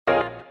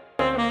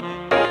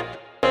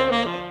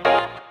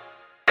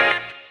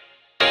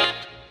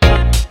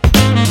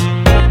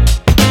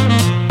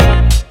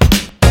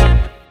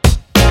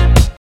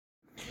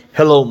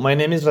Hello, my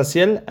name is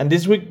Raciel, and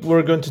this week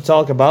we're going to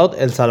talk about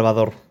El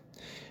Salvador.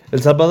 El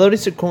Salvador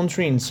is a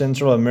country in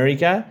Central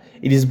America.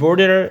 It is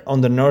bordered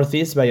on the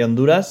northeast by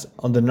Honduras,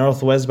 on the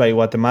northwest by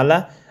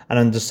Guatemala, and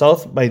on the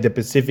south by the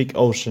Pacific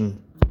Ocean.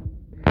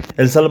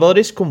 El Salvador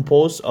is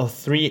composed of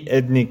three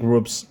ethnic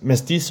groups: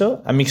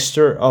 Mestizo, a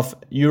mixture of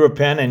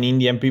European and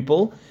Indian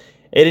people,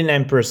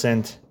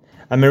 89%,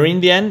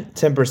 Amerindian,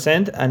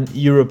 10%, and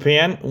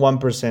European,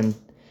 1%.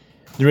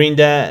 During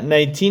the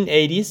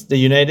 1980s, the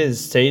United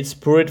States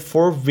poured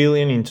 $4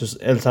 billion into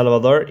El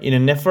Salvador in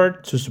an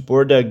effort to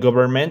support the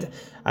government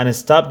and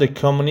stop the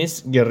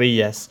communist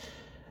guerrillas.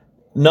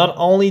 Not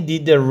only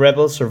did the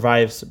rebels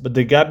survive, but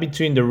the gap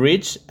between the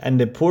rich and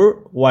the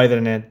poor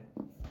widened.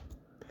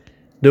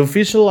 The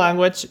official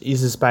language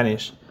is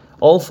Spanish,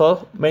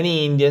 although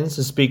many Indians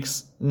speak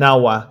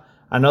Nahua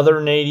and other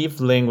native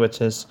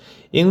languages.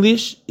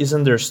 English is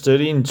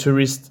understood in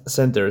tourist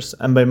centers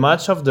and by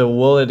much of the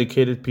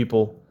well-educated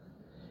people.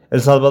 El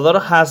Salvador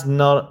has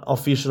no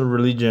official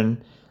religion,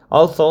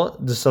 although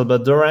the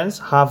Salvadorans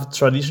have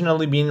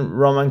traditionally been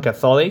Roman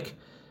Catholic.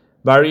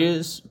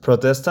 Various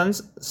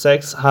Protestant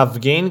sects have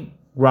gained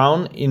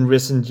ground in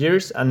recent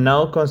years and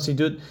now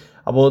constitute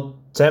about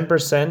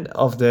 10%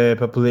 of the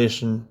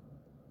population.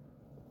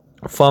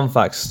 Fun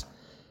facts.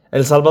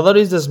 El Salvador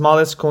is the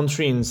smallest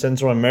country in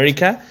Central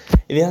America.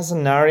 It has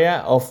an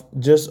area of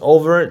just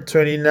over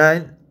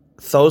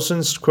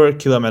 29,000 square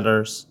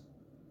kilometers.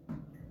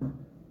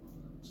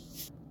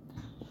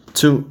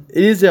 2.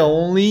 It is the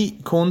only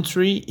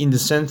country in the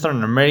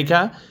Central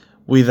America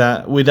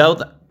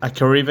without a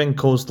Caribbean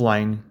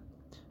coastline.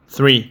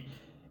 3.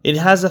 It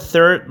has the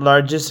third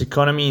largest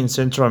economy in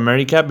Central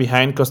America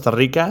behind Costa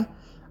Rica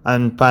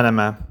and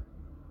Panama.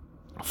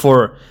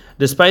 4.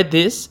 Despite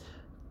this,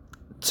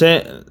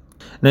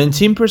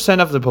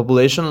 19% of the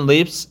population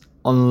lives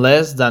on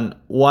less than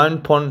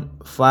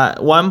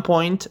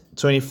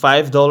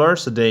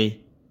 $1.25 a day.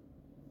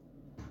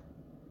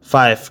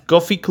 5.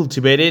 Coffee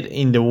cultivated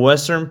in the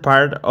western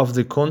part of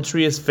the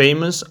country is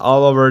famous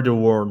all over the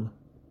world.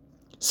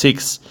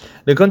 6.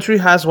 The country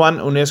has one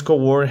UNESCO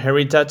World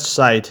Heritage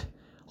Site,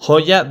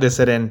 Joya de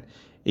Serén.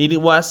 It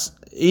was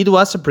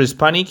a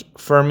pre-Hispanic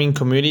farming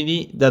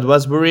community that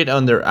was buried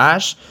under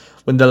ash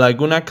when the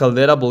Laguna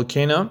Caldera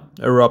volcano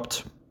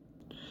erupted.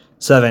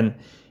 7.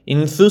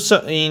 In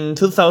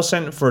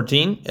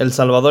 2014, El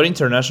Salvador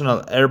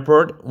International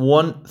Airport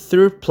won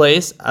third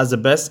place as the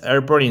best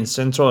airport in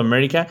Central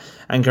America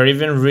and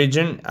Caribbean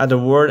region at the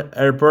World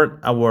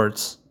Airport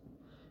Awards.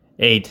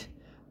 8.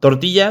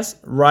 Tortillas,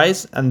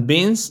 rice, and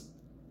beans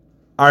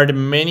are the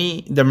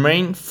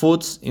main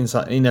foods in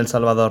El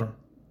Salvador.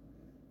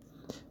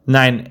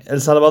 9. El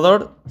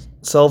Salvador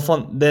cell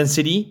phone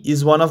density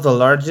is one of the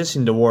largest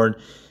in the world,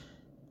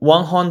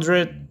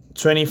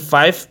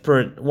 125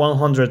 per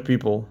 100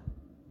 people.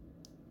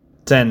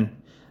 10.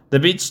 The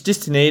beach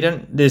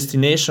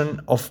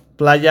destination of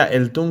Playa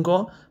El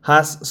Tunco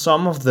has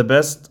some of the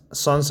best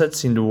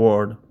sunsets in the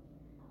world.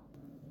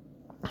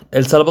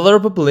 El Salvador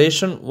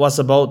population was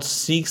about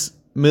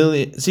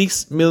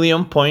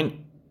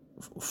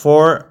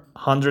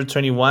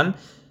 6,421,000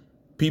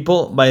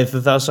 people by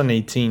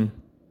 2018.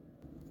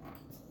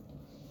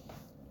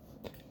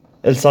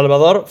 El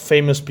Salvador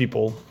famous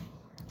people.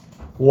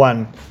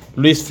 1.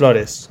 Luis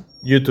Flores,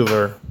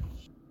 YouTuber.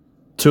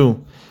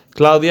 2.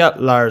 Claudia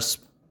Lars,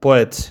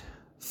 poet.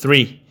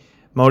 3.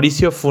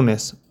 Mauricio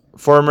Funes,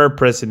 former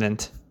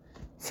president.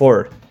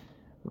 4.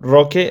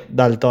 Roque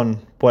Dalton,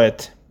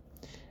 poet.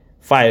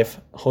 5.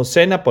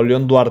 José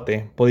Napoleón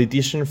Duarte,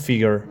 politician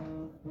figure.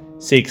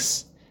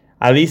 6.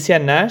 Alicia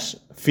Nash,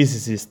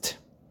 physicist.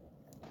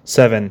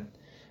 7.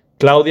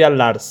 Claudia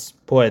Lars,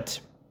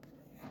 poet.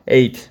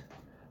 8.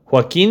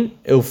 Joaquín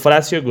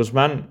Eufrasio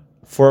Guzmán,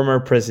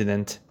 former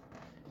president.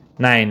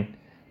 9.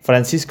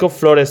 Francisco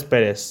Flores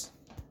Pérez,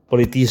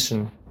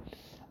 politician.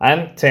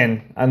 And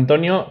 10.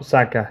 Antonio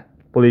Saca,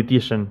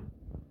 politician.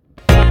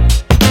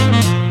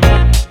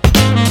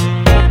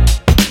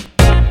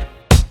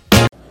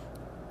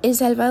 El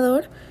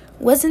Salvador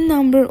was the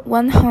number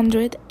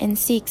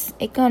 106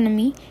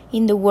 economy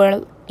in the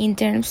world in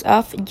terms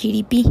of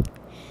GDP,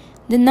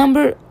 the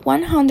number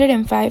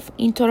 105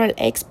 in total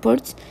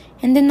exports,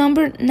 and the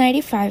number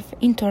 95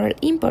 in total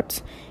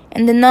imports,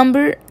 and the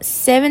number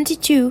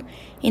 72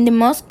 in the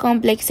most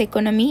complex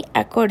economy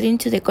according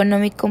to the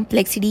Economic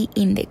Complexity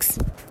Index.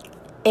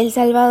 El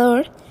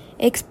Salvador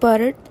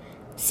exported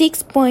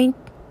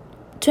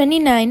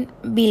 6.29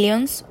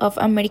 billions of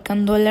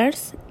American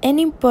dollars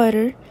and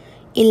imported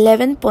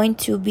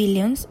 11.2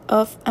 billions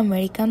of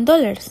American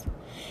dollars.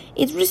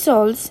 It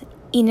results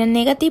in a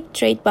negative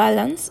trade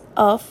balance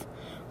of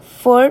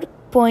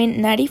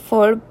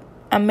 4.94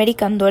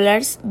 American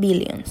dollars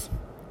billions.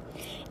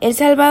 El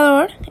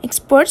Salvador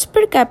exports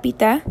per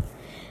capita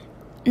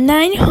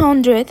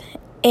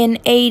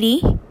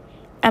 980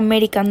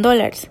 American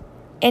dollars,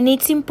 and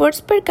its imports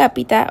per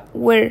capita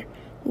were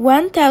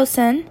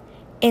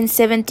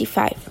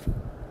 1,075.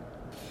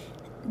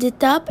 The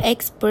top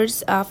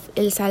exports of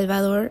El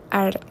Salvador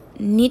are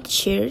knit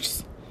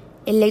shears,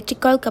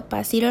 electrical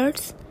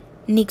capacitors,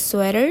 knit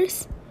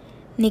sweaters,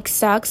 knit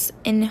socks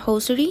and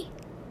hosiery,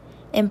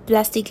 and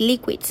plastic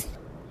liquids.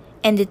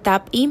 And the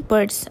top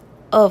imports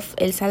of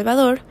El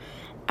Salvador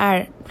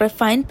are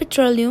refined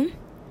petroleum,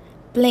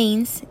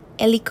 planes,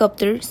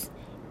 helicopters,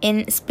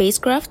 and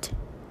spacecraft,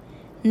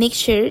 knit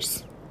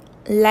shirts,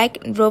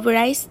 like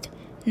rubberized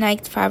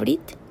knit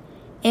fabric,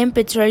 and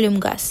petroleum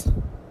gas.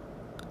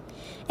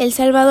 El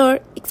Salvador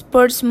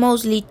exports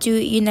mostly to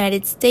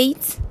United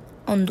States,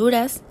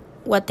 Honduras,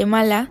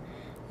 Guatemala,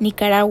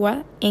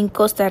 Nicaragua, and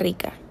Costa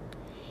Rica.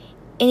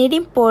 And it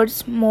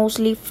imports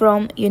mostly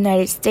from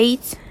United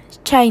States,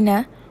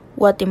 China,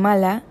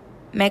 Guatemala,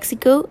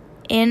 Mexico,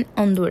 and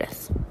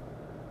Honduras.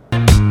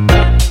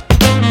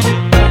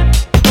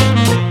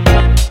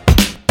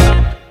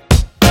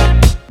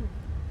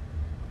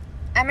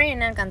 I'm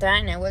Mariana Alcantara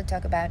and I will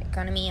talk about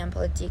economy and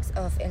politics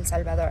of El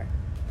Salvador.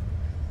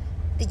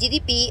 The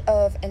GDP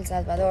of El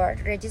Salvador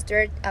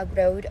registered a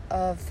growth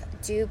of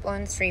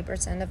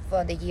 2.3%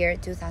 for the year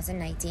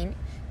 2019,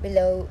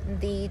 below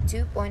the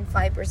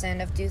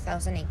 2.5% of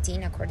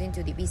 2018 according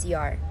to the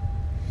BCR.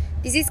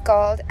 This is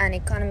called an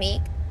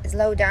economic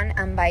slowdown,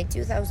 and by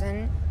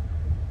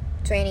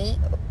 2020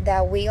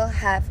 that we'll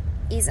have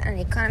is an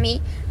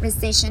economic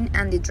recession,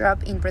 and the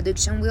drop in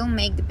production will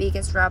make the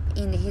biggest drop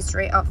in the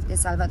history of the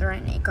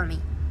Salvadoran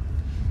economy.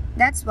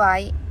 That's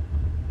why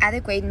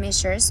adequate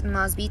measures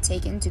must be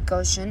taken to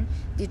cushion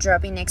the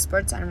drop in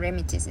exports and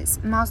remittances,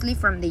 mostly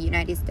from the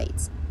United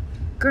States.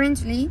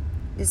 Currently,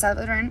 the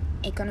Salvadoran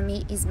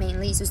economy is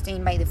mainly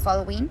sustained by the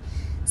following: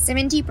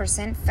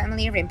 70%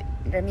 family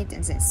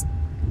remittances,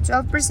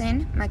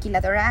 12%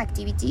 maquiladora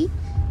activity,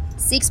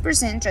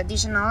 6%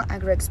 traditional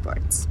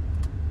agro-exports.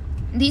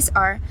 These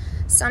are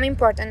some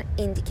important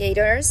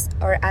indicators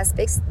or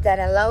aspects that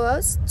allow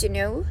us to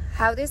know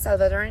how the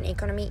Salvadoran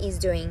economy is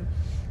doing.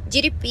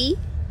 GDP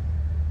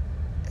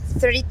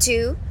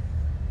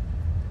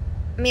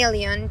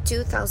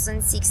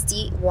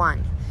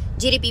 32,002,061.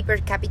 GDP per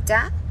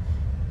capita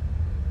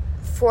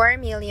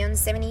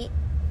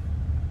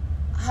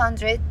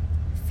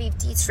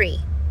 4,753.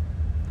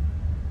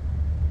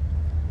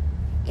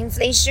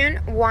 Inflation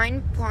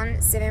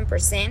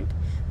 1.7%,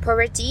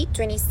 poverty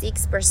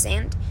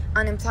 26%,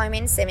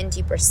 unemployment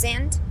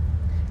 70%,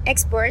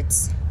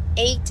 exports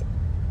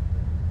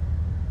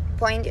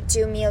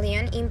 8.2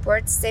 million,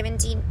 imports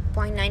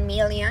 17.9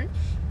 million,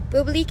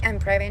 public and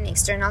private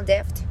external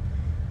debt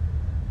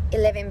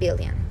 11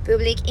 billion,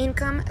 public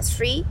income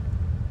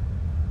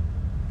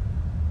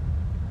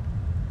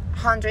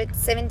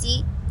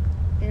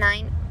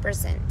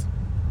 379%.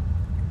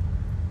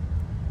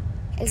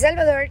 El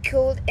Salvador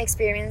could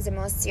experience the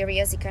most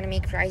serious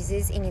economic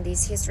crisis in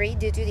its history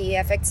due to the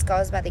effects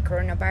caused by the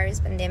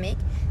coronavirus pandemic,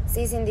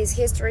 since in this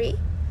history,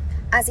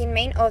 as in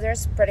many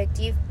others,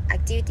 productive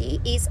activity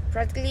is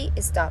practically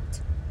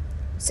stopped.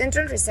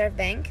 Central Reserve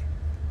Bank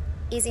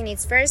is in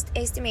its first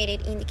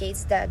estimated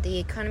indicates that the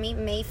economy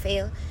may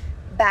fail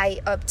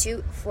by up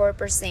to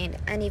 4%,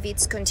 and if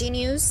it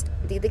continues,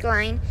 the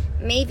decline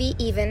may be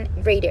even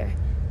greater.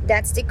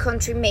 That the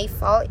country may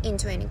fall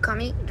into an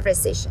economic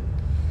recession.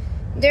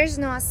 There is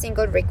no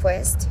single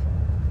request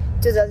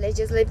to the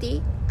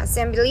Legislative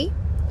Assembly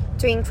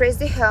to increase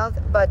the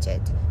health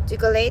budget, to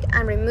collect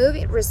and remove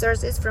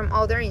resources from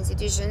other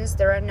institutions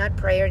that are not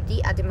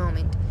priority at the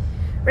moment.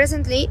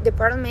 Recently, the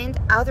Parliament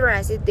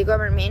authorized the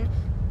government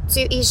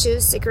to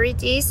issue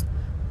securities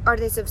or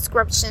the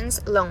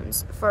subscriptions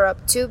loans for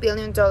up to $2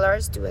 billion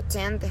to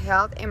attend the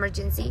health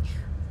emergency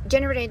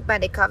generated by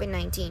the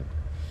COVID-19.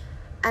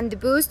 And to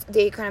boost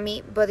the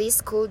economy, but this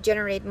could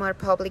generate more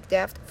public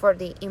debt for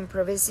the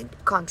impoverished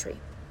country.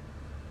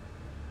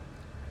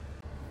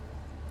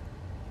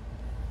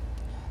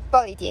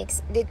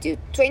 Politics. The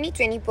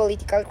 2020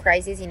 political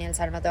crisis in El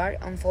Salvador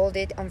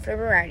unfolded on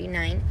February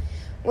 9,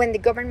 when the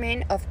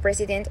government of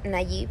President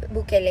Nayib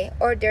Bukele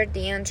ordered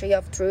the entry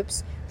of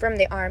troops from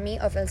the Army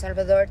of El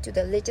Salvador to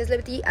the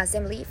Legislative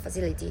Assembly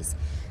facilities.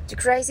 The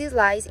crisis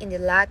lies in the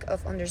lack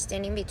of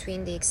understanding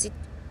between the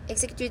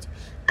executive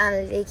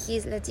and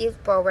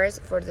legislative powers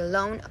for the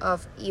loan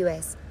of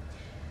U.S.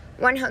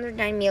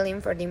 $109 million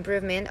for the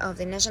improvement of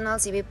the National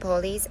Civil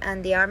Police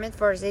and the armed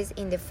forces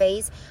in the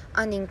face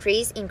of the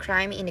increase in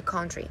crime in the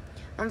country.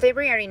 On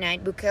February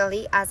 9,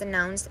 Bukele, as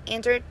announced,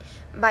 entered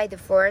by the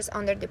force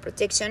under the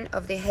protection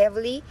of the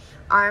heavily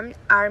armed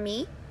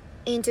army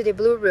into the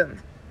Blue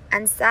Room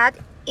and sat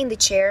in the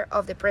chair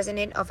of the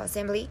President of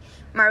Assembly,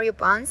 Mario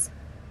Ponce.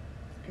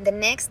 The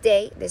next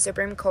day, the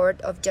Supreme Court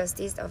of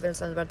Justice of El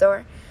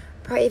Salvador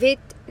prohibited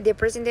the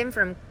President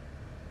from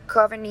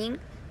governing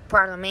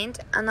Parliament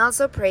and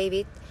also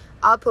prohibited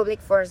all public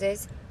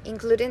forces,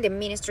 including the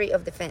Ministry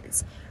of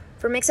Defense,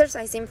 from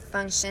exercising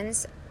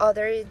functions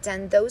other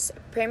than those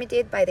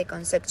permitted by the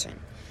Constitution.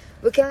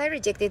 Bukele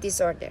rejected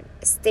this order,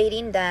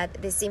 stating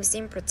that the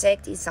system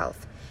protects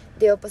itself.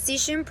 The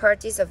opposition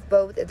parties of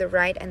both the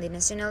right and the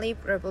Nationally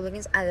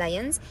Republican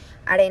Alliance,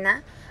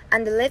 ARENA,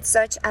 and the left,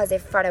 such as the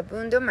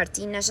Farabundo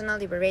Martin National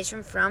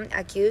Liberation Front,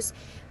 accused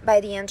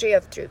by the entry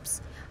of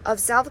troops of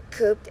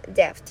self-coup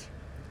theft.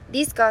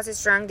 This caused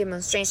strong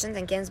demonstrations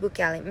against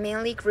Bukele,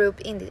 mainly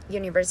grouped in the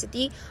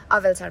University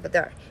of El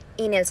Salvador,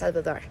 in El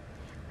Salvador.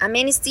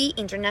 Amnesty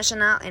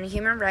International and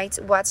Human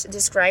Rights Watch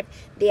described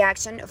the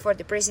action for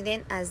the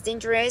president as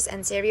dangerous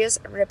and serious,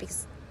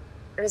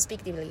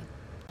 respectively.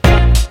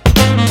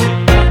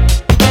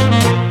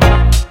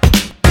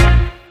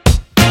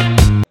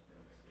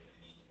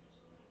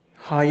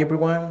 Hi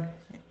everyone,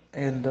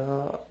 and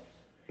the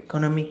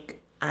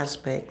economic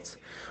aspects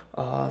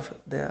of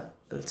the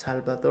El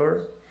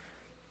Salvador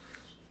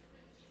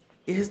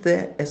is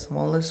the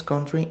smallest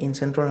country in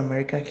Central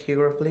America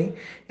geographically.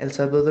 El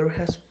Salvador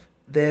has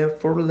the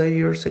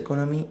fourth-largest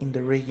economy in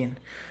the region,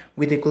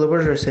 with a global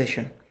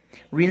recession.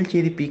 Real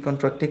GDP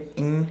contracted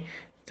in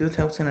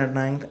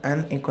 2009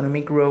 and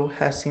economic growth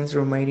has since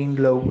remained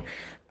low,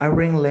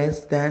 averaging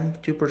less than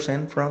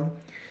 2% from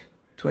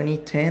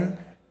 2010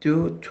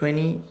 to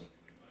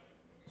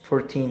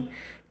 2014,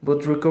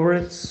 but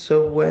recovered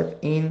somewhat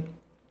in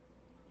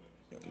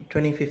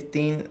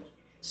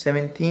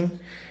 2015-17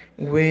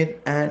 with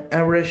an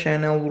average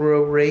annual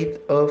growth rate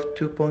of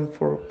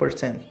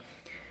 2.4%.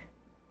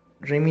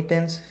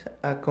 Remittance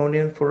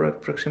accounted for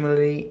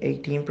approximately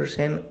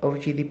 18% of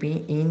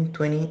GDP in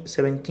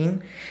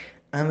 2017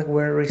 and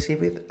were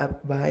received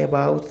by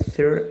about a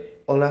third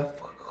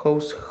of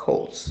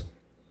households.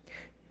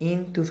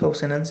 In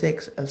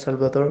 2006, El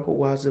Salvador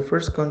was the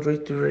first country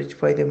to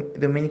ratify the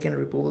Dominican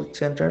Republic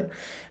Central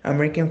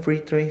American Free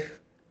Trade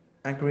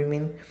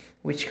Agreement,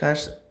 which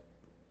has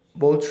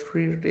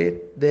bolstered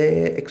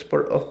the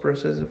export of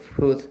processed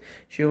food,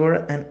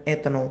 sugar, and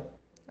ethanol,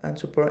 and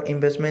support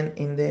investment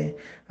in the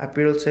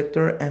apparel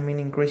sector amid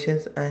increasing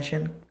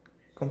Asian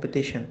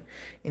competition.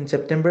 In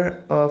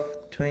September of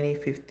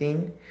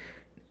 2015,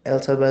 El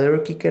Salvador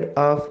kicked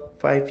off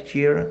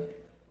 5-year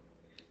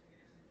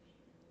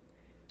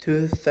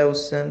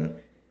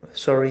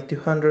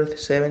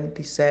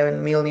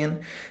 277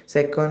 million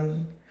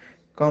second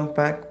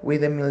compact with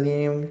the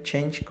Millennium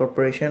Change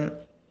Corporation,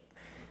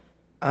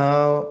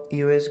 a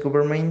U.S.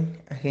 government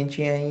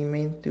agency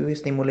aimed to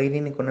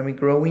stimulating economic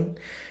growth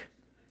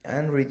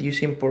and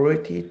reducing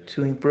poverty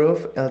to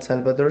improve El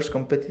Salvador's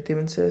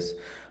competitiveness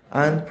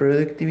and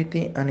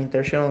productivity in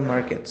international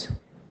markets.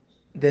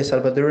 The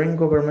Salvadoran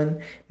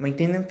government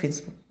maintained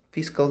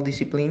fiscal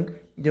discipline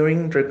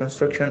during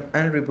reconstruction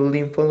and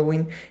rebuilding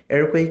following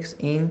earthquakes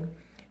in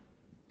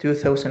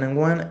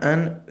 2001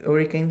 and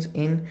hurricanes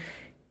in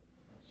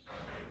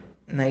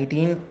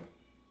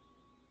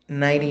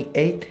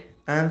 1998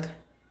 and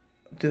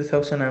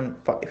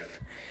 2005.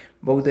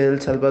 Both El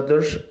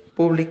Salvador's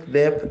public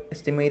debt,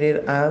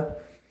 estimated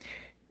at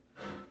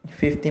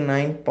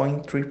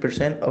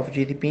 59.3% of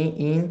GDP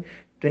in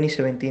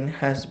 2017,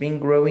 has been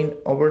growing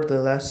over the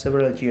last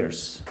several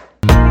years.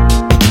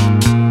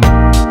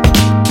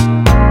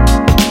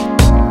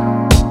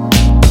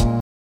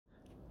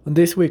 On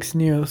this week's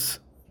news,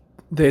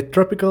 the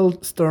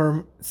tropical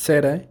storm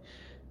Zeta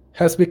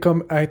has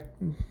become a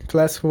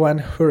Class 1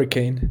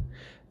 hurricane.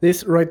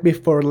 This right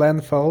before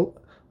landfall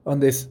on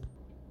the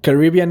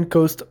Caribbean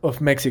coast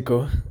of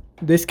Mexico.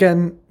 This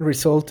can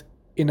result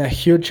in a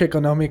huge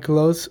economic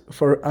loss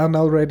for an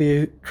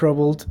already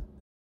troubled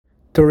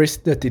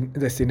tourist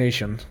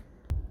destination.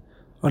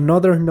 On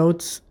other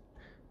notes,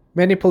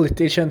 many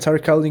politicians are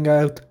calling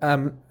out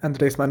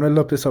Andrés Manuel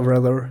López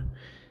Obrador.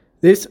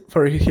 This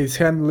for his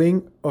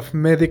handling of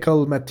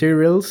medical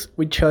materials,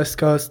 which has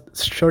caused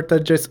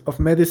shortages of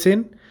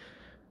medicine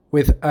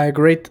with a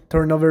great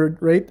turnover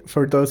rate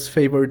for those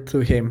favored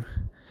to him.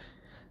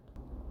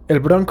 El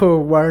Bronco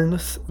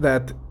warns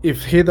that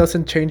if he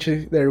doesn't change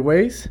their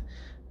ways,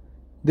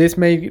 this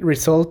may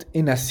result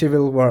in a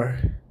civil war.